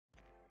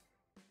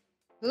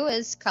Who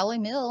is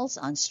Kallee Mills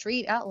on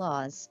Street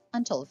Outlaws?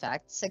 Untold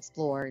Facts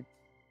Explored.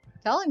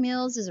 Kallee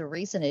Mills is a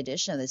recent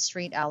addition of the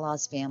Street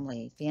Outlaws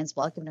family. Fans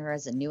welcomed her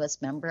as the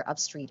newest member of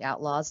Street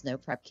Outlaws No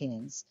Prep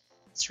Kings.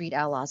 Street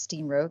Outlaws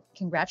team wrote,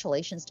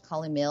 "Congratulations to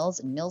Kallee Mills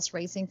and Mills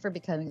Racing for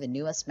becoming the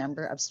newest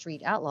member of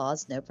Street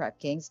Outlaws No Prep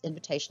Kings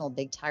Invitational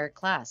Big Tire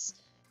class.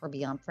 We're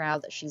beyond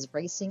proud that she's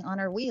racing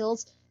on our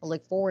wheels. We'll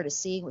look forward to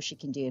seeing what she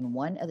can do in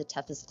one of the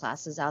toughest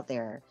classes out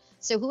there."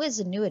 So who is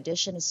the new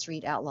addition to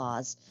Street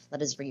Outlaws?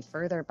 Let us read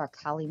further about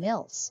Kallee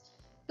Mills.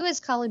 Who is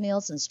Kallee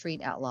Mills in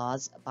Street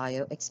Outlaws?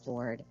 Bio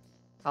Explored.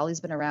 Kallee's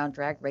been around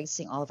drag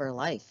racing all of her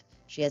life.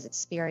 She has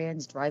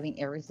experience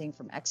driving everything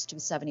from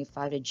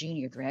X275 to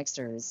junior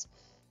dragsters.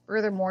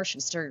 Furthermore, she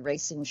started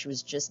racing when she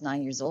was just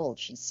 9 years old.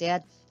 She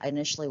said, "I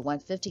initially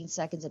went 15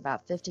 seconds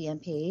about 50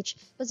 mph.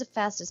 It was the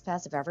fastest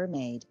pass I've ever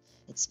made.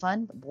 It's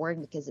fun, but boring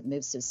because it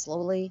moves so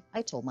slowly,"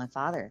 I told my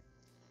father.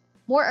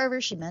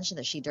 Moreover, she mentioned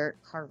that she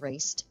dirt car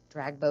raced,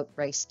 drag boat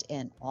raced,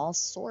 and all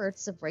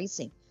sorts of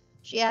racing.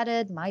 She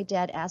added, "My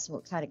dad asked me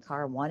what kind of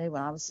car I wanted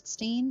when I was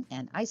 16,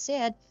 and I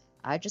said,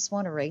 I just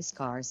want a race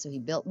car, so he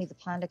built me the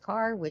Panda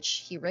car,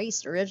 which he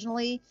raced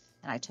originally,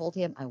 and I told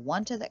him I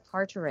wanted that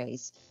car to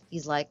race.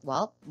 He's like,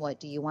 'Well, what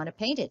do you want to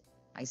paint it?'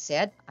 I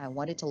said, 'I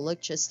want it to look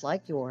just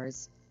like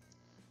yours.'"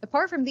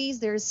 Apart from these,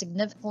 there is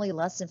significantly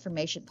less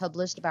information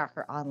published about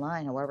her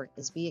online. However,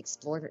 as we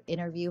explored her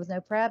interview with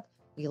No Prep,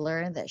 we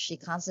learned that she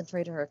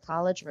concentrated her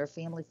college when her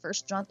family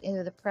first jumped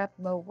into the prep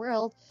mode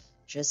world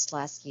just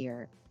last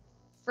year.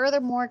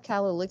 Furthermore,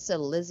 Kallee looks at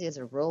Lizzie as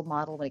a role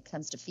model when it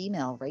comes to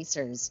female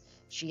racers.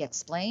 She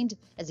explained,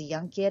 "As a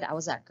young kid, I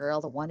was that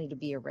girl that wanted to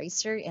be a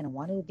racer and I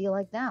wanted to be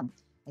like them.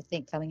 I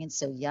think coming in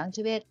so young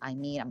to it,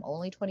 I'm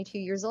only 22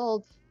 years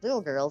old.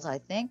 Little girls, I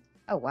think,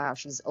 oh wow,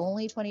 she's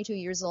only 22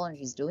 years old and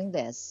she's doing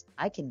this.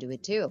 I can do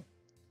it too."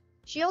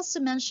 She also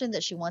mentioned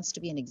that she wants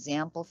to be an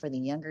example for the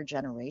younger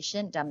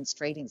generation,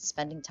 demonstrating that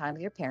spending time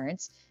with your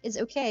parents is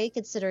okay,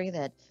 considering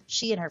that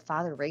she and her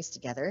father raced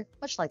together,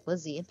 much like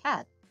Lizzie and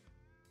Pat.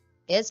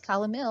 Is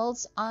Kallee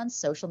Mills on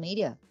social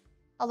media?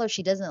 Although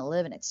she doesn't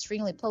live an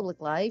extremely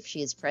public life,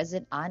 she is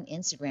present on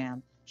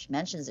Instagram. She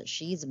mentions that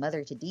she's a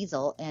mother to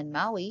Diesel and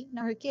Maui,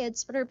 not her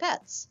kids, but her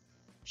pets.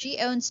 She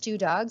owns 2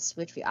 dogs,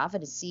 which we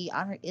often see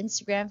on her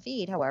Instagram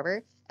feed.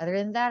 However, other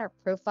than that, her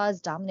profile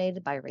is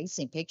dominated by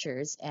racing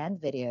pictures and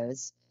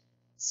videos.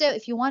 So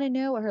if you want to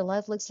know what her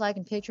life looks like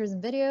in pictures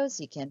and videos,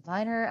 you can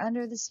find her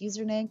under this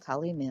username,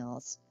 Kallee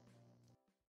Mills.